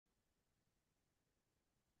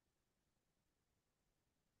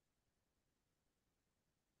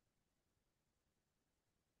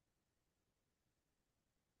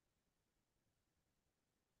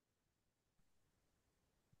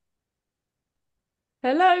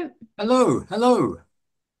Hello. Hello, hello.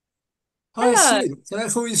 Hi, Hello. Sid. Can I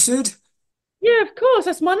call you Sid? Yeah, of course,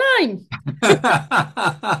 that's my name.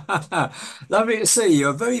 Lovely to see you.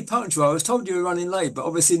 You're very punctual. I was told you were running late, but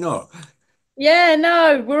obviously not. Yeah,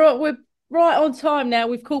 no, we're right on time now.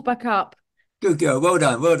 We've caught back up. Good girl. Well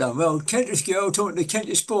done, well done. Well, Kentish girl talking to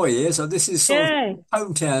Kentish boy here, so this is sort of Yeah.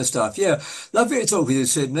 hometown stuff. Yeah, lovely to talk with you,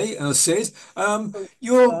 Sydney. Sid.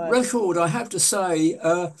 Your Right. record, I have to say,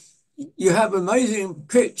 you have amazing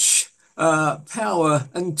pitch, power,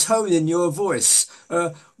 and tone in your voice.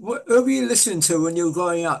 Who were you listening to when you were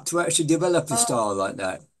growing up to actually develop a Oh, style like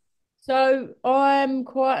that? so I'm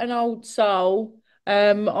quite an old soul.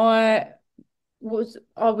 I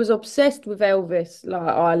was obsessed with Elvis. Like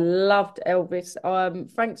I loved Elvis.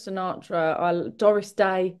 Frank Sinatra. Doris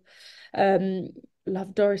Day. Um,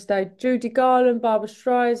 Love Doris Day. Judy Garland, Barbara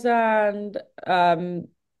Streisand.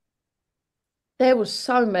 There was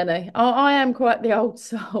so many. I am quite the old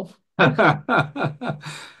soul.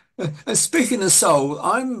 And speaking of soul,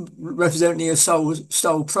 I'm representing a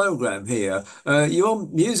soul program here. Your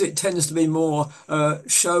music tends to be more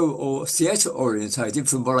show or theatre orientated,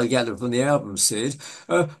 from what I gather from the album, Sid.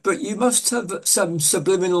 But you must have some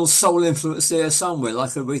subliminal soul influence there somewhere,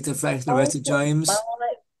 like Aretha Franklin, Oh Aretha my James.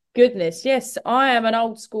 goodness. Yes, I am an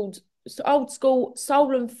old school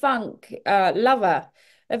soul and funk lover.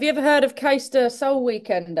 Have you ever heard of Caister Soul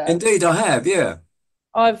Weekender? Indeed, I have. Yeah.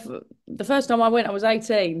 I've the first time I went, I was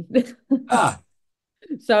 18. Ah.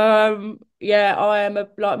 So yeah, I am a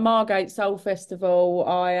like Margate Soul Festival.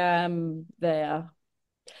 I am there.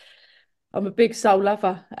 I'm a big soul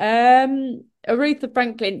lover. Aretha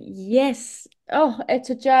Franklin, yes. Oh,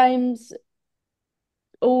 Etta James,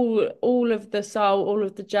 all of the soul, all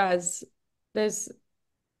of the jazz. There's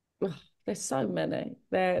ugh, there's so many.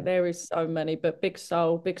 There is so many, but big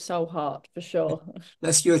soul heart for sure.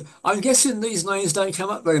 That's good. I'm guessing these names don't come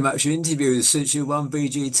up very much in interviews since you won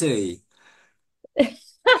BGT.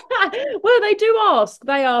 Well, they do ask.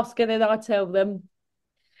 They ask, and then I tell them.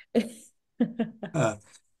 Uh,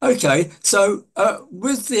 okay, so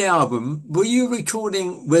with the album, were you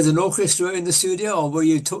recording with an orchestra in the studio, or were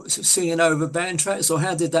you singing over band tracks, or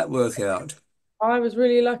how did that work out? I was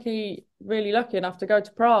really lucky enough to go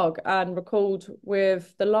to Prague and record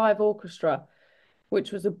with the live orchestra,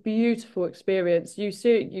 which was a beautiful experience. You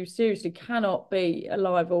seriously cannot beat a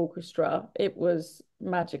live orchestra. It was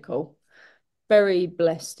magical. Very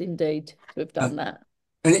blessed indeed to have Uh, done that.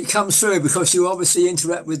 and it comes through because you obviously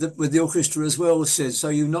interact with the orchestra as well, Sid. So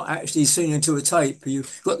you're not actually singing to a tape.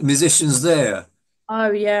 You've got the musicians there.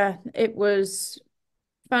 Oh yeah, it was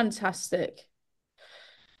fantastic.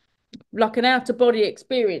 Like an out of body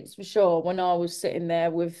experience for sure when I was sitting there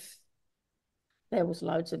with there was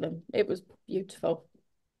loads of them. It was beautiful.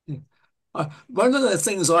 One of the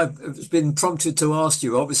things I've been prompted to ask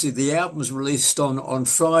you, obviously the album's released on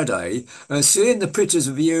Friday. Seeing the pictures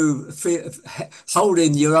of you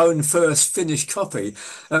holding your own first finished copy,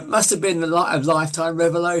 must have been a lifetime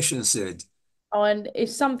revelation, Sid. And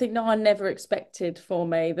it's something that I never expected for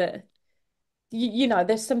me that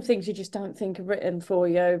there's some things you just don't think are written for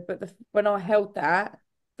you. But when I held that,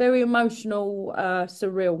 very emotional,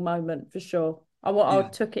 surreal moment for sure. I Yeah.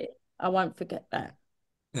 took it. I won't forget that.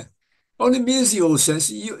 Yeah. On the musical sense,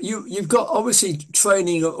 you've got obviously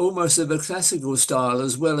training almost of a classical style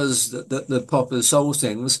as well as the pop and soul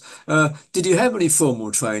things. Did you have any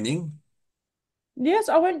formal training? Yes,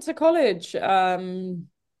 I went to college. In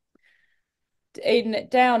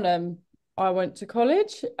Downham, I went to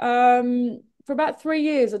college. For about 3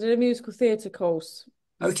 years, I did a musical theatre course,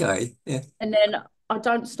 Okay. Yeah. and then I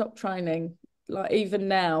don't stop training. Like even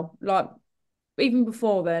now, like even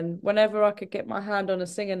before then, whenever I could get my hand on a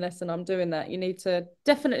singing lesson, I'm doing that. You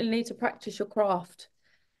definitely need to practice your craft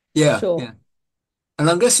for Yeah. sure. Yeah. And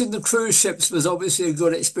I'm guessing the cruise ships was obviously a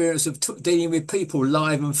good experience of dealing with people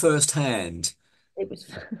live and first hand. It was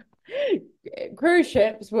cruise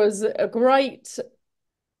ships was a great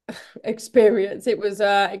experience. It was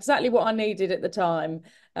exactly what I needed at the time.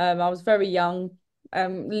 I was very young,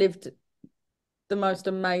 lived the most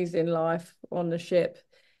amazing life on the ship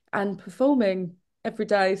and performing every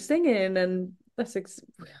day, singing, and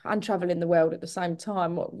and traveling the world at the same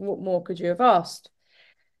time. What more could you have asked?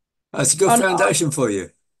 That's a good And foundation for you.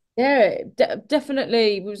 yeah,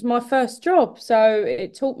 definitely it was my first job, so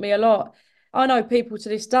it taught me a lot. I know people to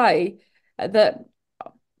this day that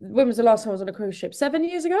when was the last time I was on a cruise ship? 7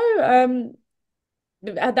 years ago.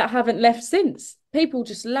 That haven't left since. People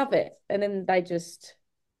just love it, and then they just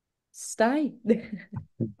stay.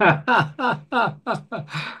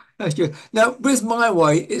 Thank you. Now, with My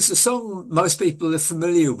Way, it's a song most people are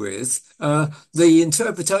familiar with. The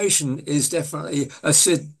interpretation is definitely a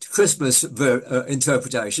Sid Christmas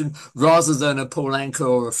interpretation rather than a Paul Anka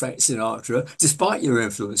or a Frank Sinatra, despite your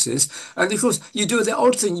influences. And of course, you do the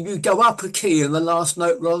odd thing, you go up a key in the last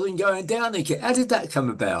note rather than going down a key. How did that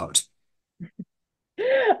come about?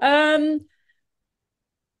 Um,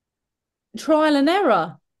 Trial and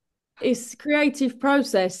error. It's creative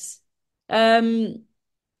process. Um,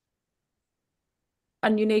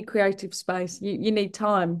 and you need creative space. You need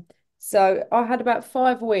time. So I had about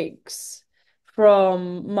 5 weeks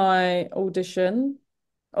from my audition,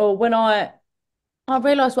 or when I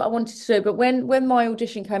realised what I wanted to do. But when my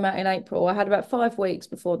audition came out in April, I had about 5 weeks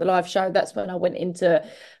before the live show. That's when I went into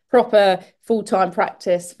proper full-time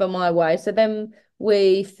practice for My Way. So then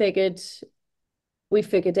we figured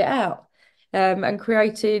it out, and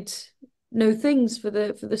created new things for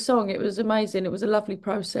the song. It was amazing. It was a lovely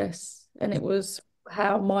process, and it was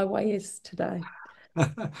how My Way is today.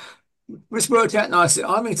 Which worked out nicely.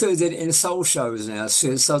 I'm included in soul shows now,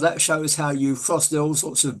 Sid, so that shows how you crossed all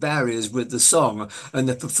sorts of barriers with the song and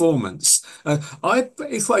the performance. I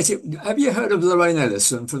equate it. Have you heard of Lorraine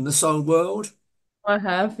Ellison from the soul world? I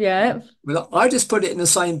have, yeah. Well, I just put it in the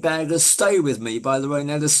same bag as Stay With Me by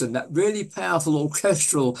Lorraine Ellison, that really powerful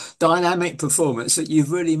orchestral dynamic performance that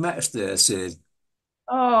you've really matched there, Sid.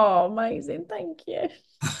 Oh, amazing. Thank you.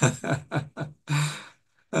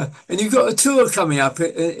 And you've got a tour coming up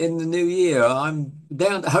in the new year. I'm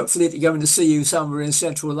down, hopefully, going to see you somewhere in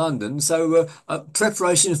central London. So,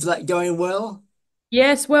 preparations for that going well?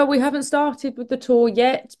 Yes, well, we haven't started with the tour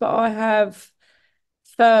yet, but I have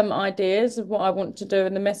firm ideas of what I want to do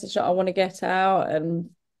and the message that I want to get out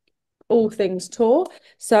and all things tour.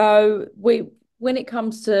 So when it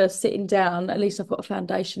comes to sitting down, at least I've got a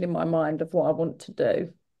foundation in my mind of what I want to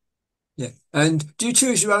do. Yeah. And do you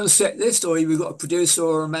choose your own set list, or have you got a producer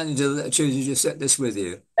or a manager that chooses your set list with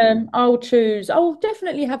you? I'll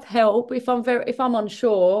definitely have help if I'm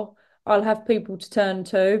unsure, I'll have people to turn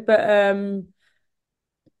to. But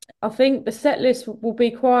I think the set list will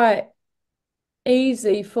be quite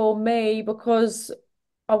easy for me because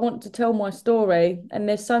I want to tell my story, and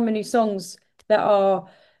there's so many songs that are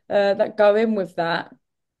that go in with that.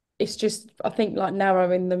 It's just, I think, like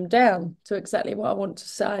narrowing them down to exactly what I want to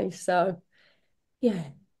say. So yeah.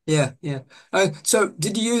 Yeah, yeah. So,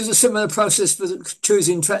 did you use a similar process for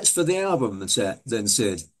choosing tracks for the album then,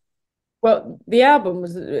 Sid? Well, the album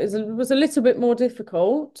was a little bit more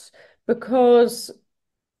difficult because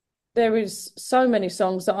there is so many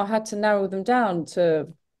songs that I had to narrow them down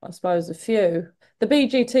to, I suppose, a few. The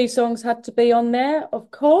BGT songs had to be on there,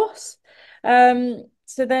 of course. So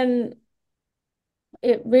then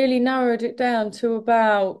it really narrowed it down to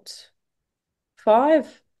about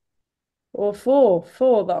five or four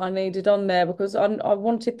that I needed on there because I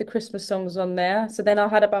wanted the Christmas songs on there. So then I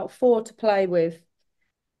had about four to play with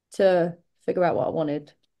to figure out what I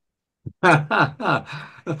wanted.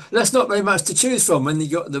 That's not very much to choose from when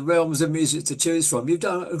you've got the realms of music to choose from. You've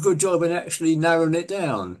done a good job in actually narrowing it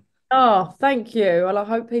down. Oh, thank you. Well, I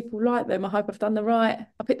hope people like them. I hope I picked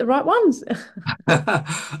the right ones.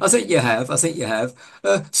 I think you have. I think you have.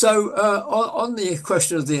 On the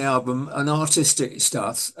question of the album and artistic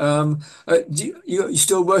stuff, you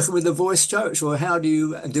still working with the voice coach, or how do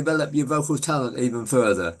you develop your vocal talent even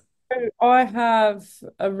further? I have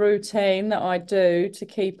a routine that I do to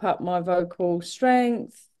keep up my vocal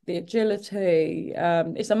strength, the agility.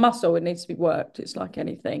 It's a muscle, it needs to be worked. It's like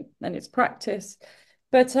anything, and it's practice.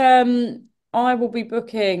 But I will be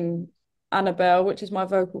booking Annabelle, which is my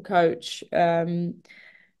vocal coach. Annabelle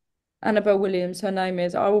Williams, her name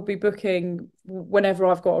is. I will be booking whenever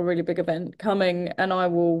I've got a really big event coming, and I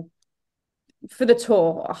will, for the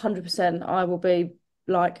tour, 100%, I will be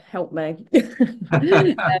like, help me. She's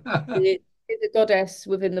a goddess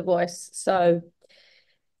within the voice. So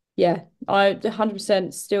yeah, I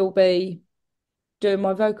 100% still be doing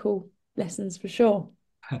my vocal lessons for sure.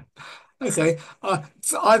 Okay,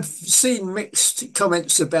 I've seen mixed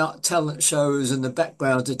comments about talent shows and the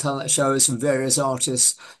background to talent shows from various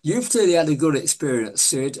artists. You've clearly had a good experience,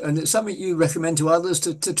 Sid, and it's something you recommend to others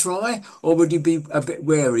to try, or would you be a bit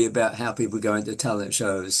wary about how people go into talent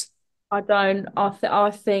shows? I don't.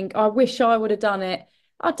 I think I wish I would have done it.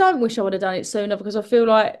 I don't wish I would have done it sooner because I feel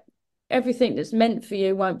like everything that's meant for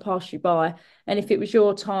you won't pass you by. And if it was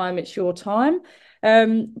your time, it's your time.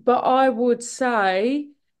 But I would say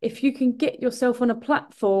if you can get yourself on a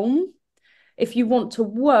platform, if you want to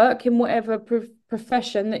work in whatever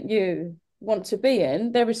profession that you want to be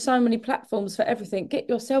in, there is so many platforms for everything. Get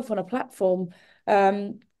yourself on a platform.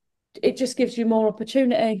 Um, it just gives you more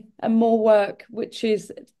opportunity and more work, which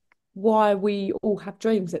is why we all have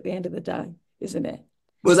dreams at the end of the day, isn't it?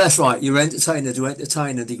 Well, that's right. You're entertainer to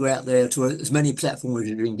entertainer to go out there to as many platforms as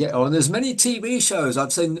you can get on. There's many TV shows.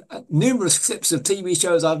 I've seen numerous clips of TV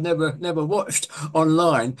shows I've never watched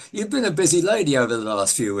online. You've been a busy lady over the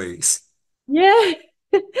last few weeks. Yeah,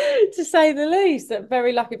 to say the least. I'm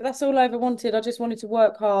very lucky, but that's all I ever wanted. I just wanted to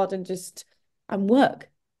work hard and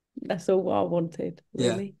work. That's all I wanted,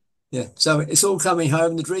 Yeah. really. Yeah. So it's all coming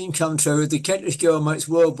home. The dream come true. The Kentish girl makes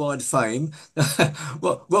worldwide fame.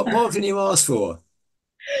 What more can you ask for?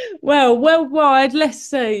 Well, worldwide, let's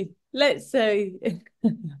see. Let's see.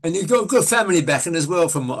 And you've got a good family backing as well,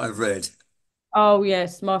 from what I've read. Oh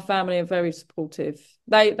yes, my family are very supportive.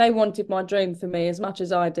 They wanted my dream for me as much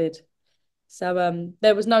as I did. So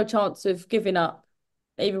there was no chance of giving up,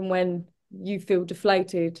 even when you feel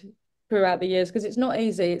deflated throughout the years, because it's not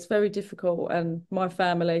easy, it's very difficult. And my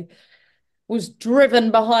family was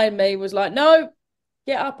driven behind me, was like, no,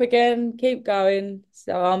 get up again, keep going.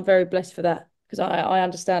 So I'm very blessed for that because I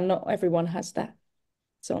understand not everyone has that.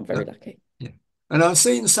 So I'm very lucky. Yeah. And I've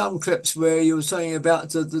seen some clips where you were saying about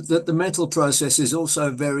the mental process is also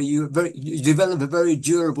you develop a very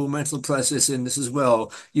durable mental process in this as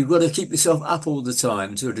well. You've got to keep yourself up all the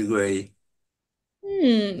time to a degree.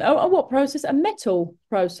 What process? A metal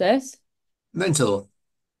process. Mental.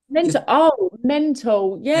 Yeah. Mental. Oh,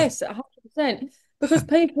 mental. Yeah. Yes, 100%. Because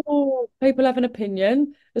people have an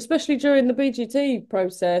opinion, especially during the BGT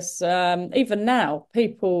process. Even now,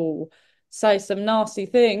 people say some nasty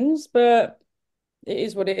things, but it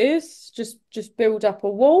is what it is. Just build up a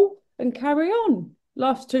wall and carry on.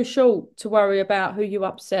 Life's too short to worry about who you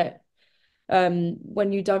upset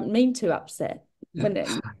when you don't mean to upset. Yeah. When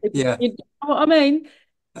Yeah. you know what I mean?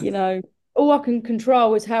 You know, all I can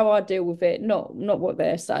control is how I deal with it, not what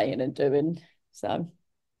they're saying and doing. So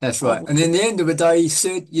That's I right. And in the end of the day,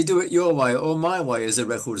 Sid, you do it your way or my way, as the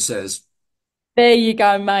record says. there you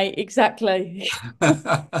go, mate. Exactly.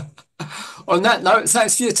 On that note,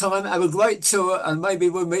 thanks for your time. Have a great tour, and maybe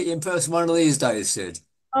we'll meet in person one of these days, Sid.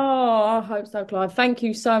 Oh, I hope so, Clive. Thank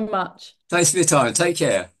you so much. Thanks for your time. Take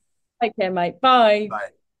care. Take care, mate. Bye. Bye.